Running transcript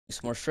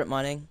some more strip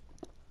mining.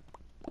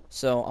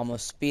 So I'm gonna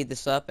speed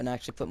this up and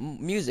actually put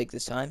music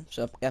this time.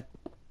 So yeah,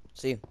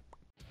 see you.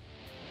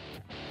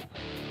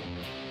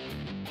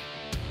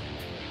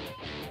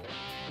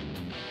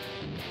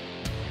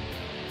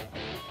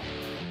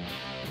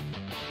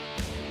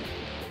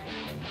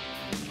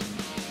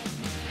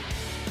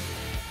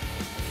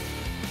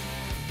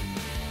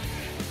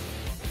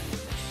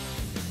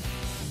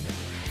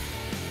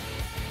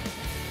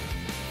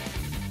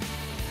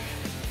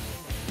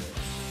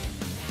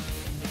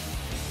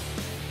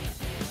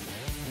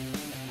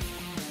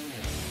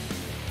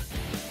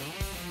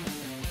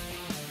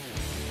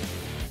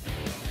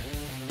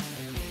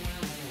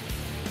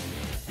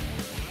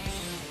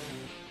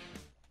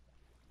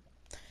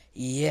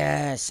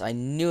 Yes, I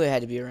knew it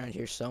had to be around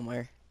here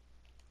somewhere.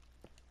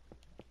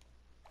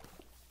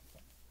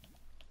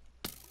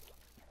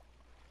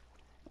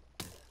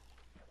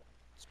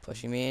 It's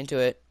pushing me into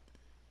it.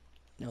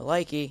 No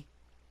likey.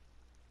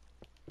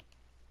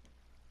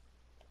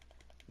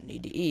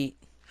 Need to eat.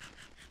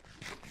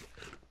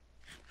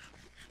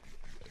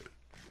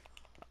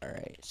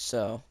 Alright,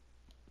 so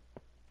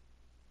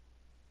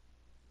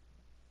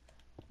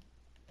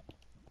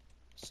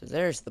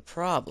there's the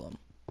problem.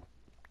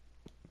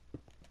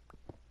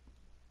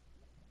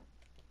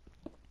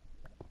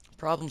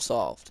 Problem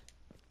solved.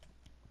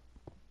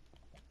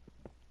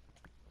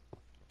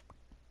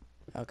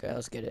 Okay,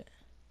 let's get it.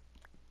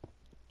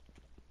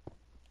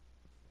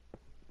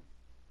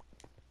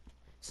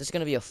 Is this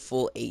gonna be a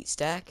full 8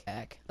 stack?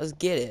 Let's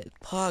get it.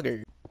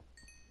 Pogger.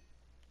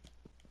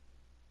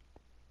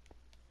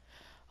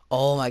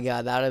 Oh my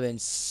god, that would have been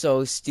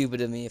so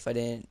stupid of me if I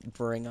didn't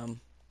bring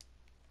them.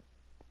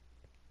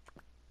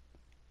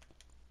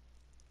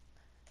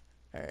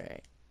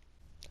 Alright.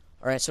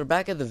 Alright, so we're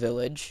back at the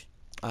village.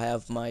 I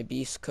have my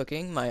beast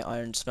cooking, my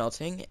iron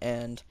smelting,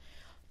 and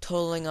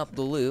totaling up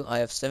the loot, I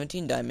have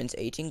 17 diamonds,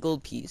 18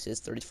 gold pieces,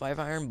 35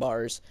 iron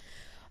bars,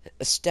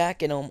 a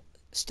stack and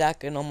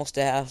almost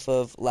a half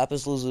of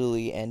lapis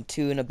lazuli, and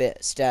 2 and a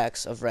bit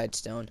stacks of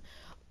redstone.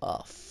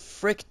 A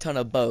frick ton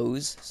of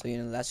bows, so you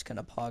know that's kind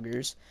of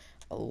poggers.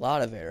 A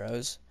lot of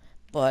arrows.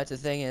 But the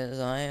thing is,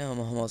 I am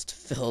almost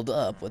filled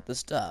up with the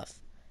stuff.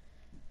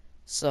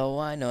 So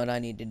I know what I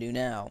need to do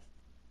now.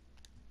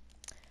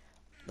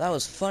 That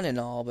was fun and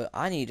all, but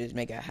I need to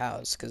make a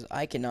house, because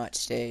I cannot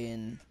stay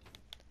in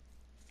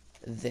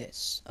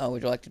this. Oh,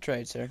 would you like to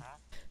trade, sir?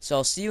 So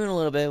I'll see you in a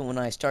little bit when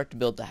I start to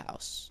build the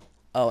house.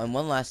 Oh, and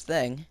one last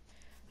thing.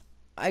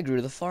 I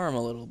grew the farm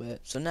a little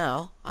bit, so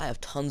now I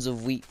have tons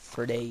of wheat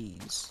for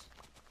days.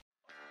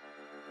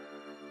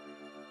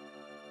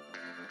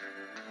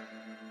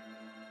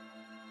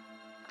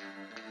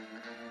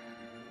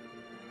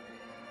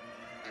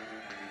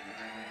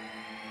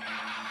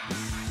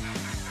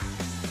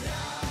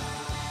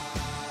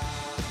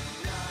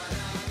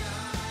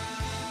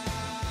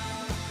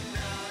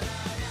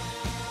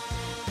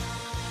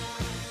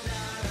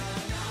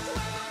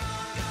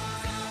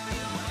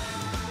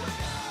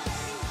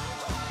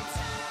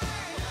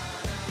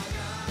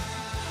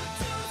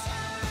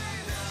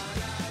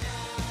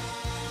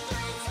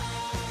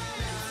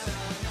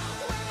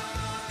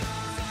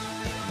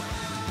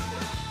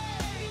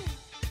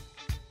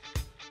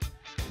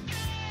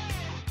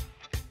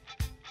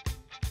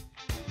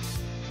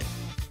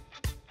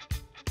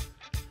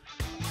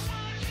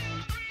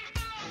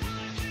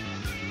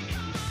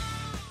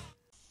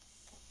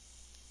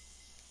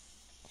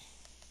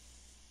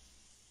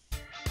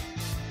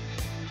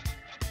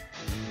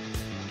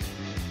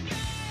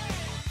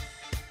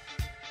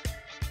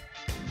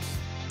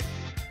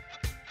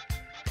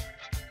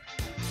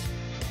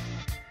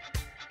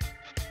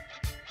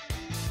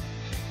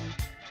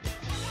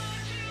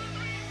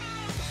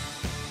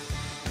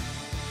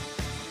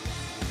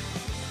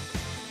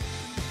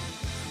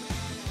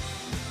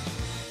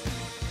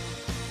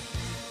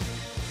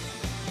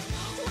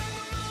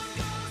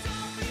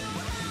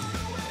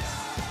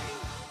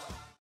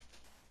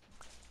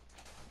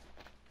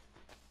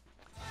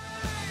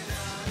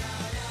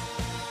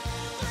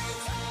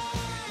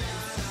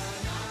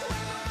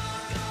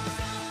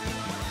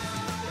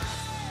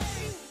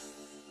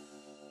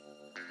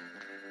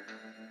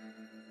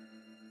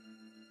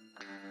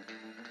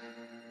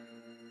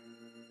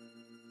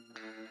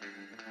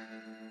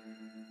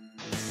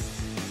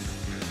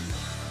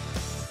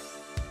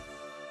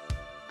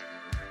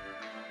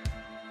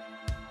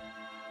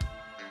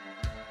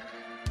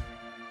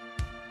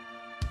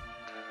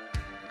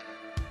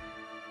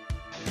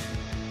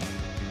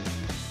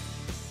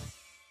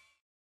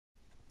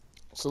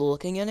 So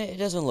looking at it, it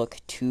doesn't look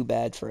too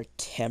bad for a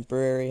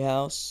temporary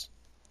house.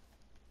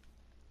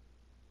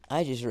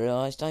 I just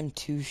realized I'm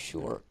too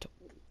short.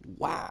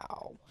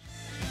 Wow.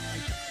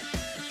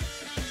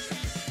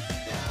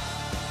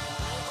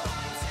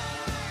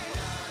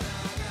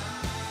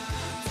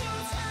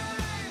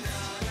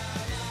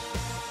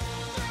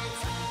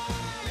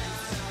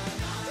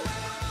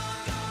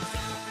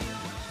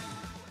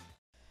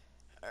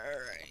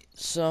 Alright,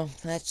 so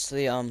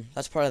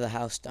that's part of the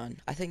house done.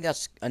 I think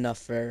that's enough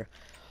for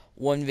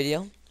one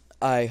video.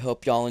 I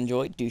hope y'all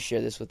enjoyed. Do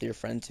share this with your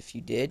friends if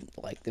you did.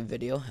 Like the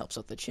video, helps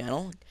out the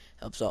channel,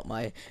 helps out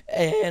my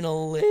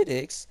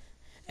analytics.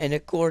 And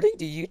according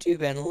to YouTube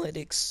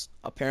analytics,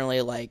 apparently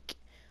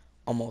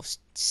almost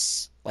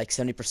like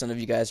 70% of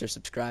you guys are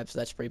subscribed, so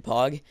that's pretty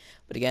pog.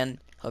 But again,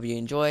 hope you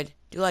enjoyed.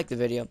 Do like the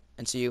video,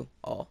 and see you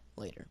all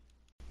later.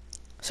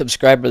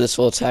 Subscribe or this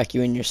will attack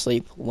you in your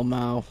sleep.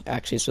 Lamau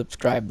actually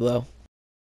subscribed though.